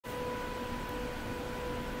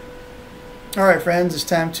Alright friends, it's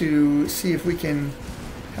time to see if we can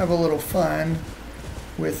have a little fun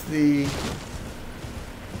with the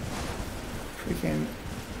freaking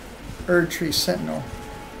Erdtree Sentinel.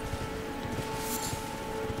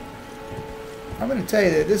 I'm going to tell you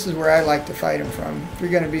that this is where I like to fight him from. If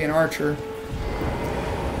you're going to be an archer,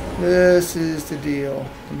 this is the deal.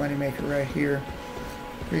 The moneymaker right here.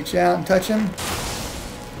 Reach out and touch him.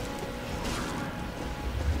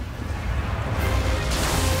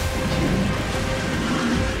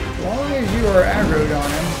 As long as you are aggroed on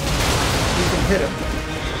him, you can hit him.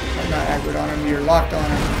 I'm not aggroed on him, you're locked on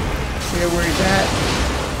him. See where he's at?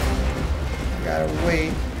 I gotta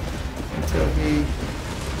wait until he...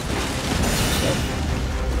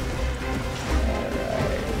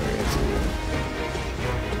 Alright, where is he?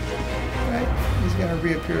 Alright, he's gonna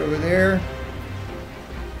reappear over there.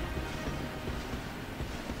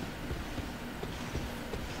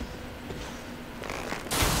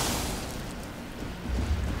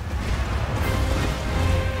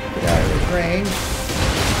 Range,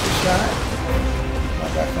 shot,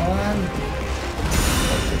 not back on,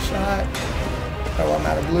 the shot, oh I'm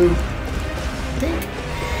out of blue, dink,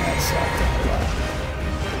 that sucked a lot.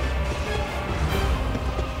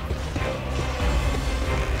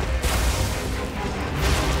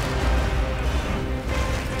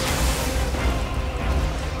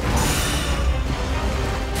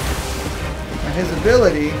 Now his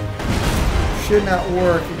ability should not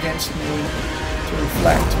work against me to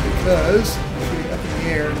reflect because I'm shooting up in the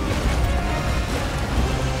air.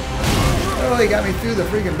 Oh, he got me through the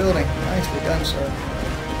freaking building. Nicely done, sir.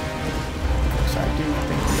 So I do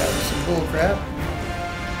think that was some bull crap.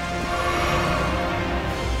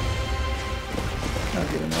 I'll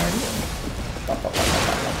get him right here. Pop, pop, pop,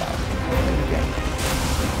 pop, pop, pop. There we go.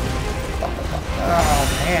 Pop, pop, pop. Oh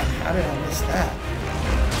man, how did I miss that?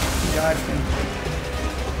 He dodged me.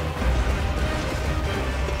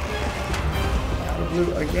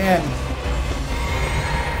 Blue again.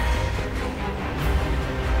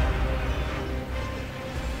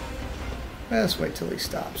 Let's wait till he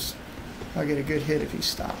stops. I'll get a good hit if he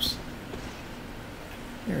stops.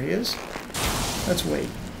 There he is. Let's wait.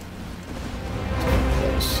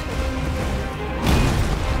 Close.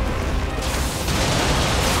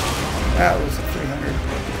 That was a 300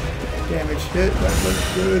 damage hit. That looks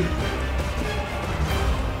good.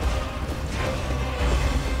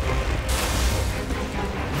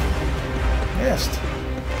 Missed.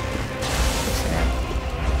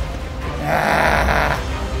 Ah.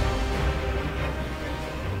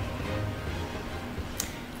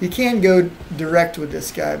 You can go direct with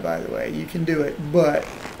this guy, by the way. You can do it, but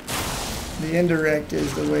the indirect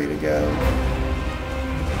is the way to go.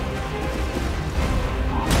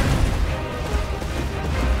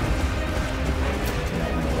 I'm not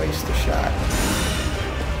going to waste the shot.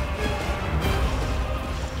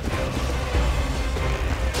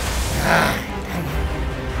 Ah.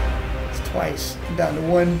 Twice. I'm down to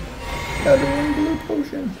one blue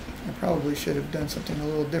potion. I probably should have done something a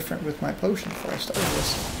little different with my potion before I started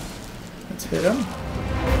this. Let's hit him.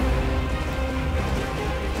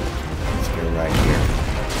 Let's go right here.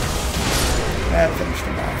 That finished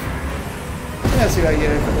him off. Let's see if I get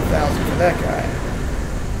a couple thousand for that guy.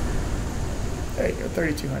 There you go,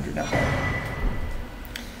 3,200, not bad.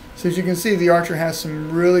 So as you can see, the archer has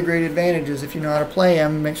some really great advantages if you know how to play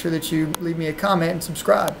him. Make sure that you leave me a comment and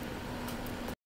subscribe.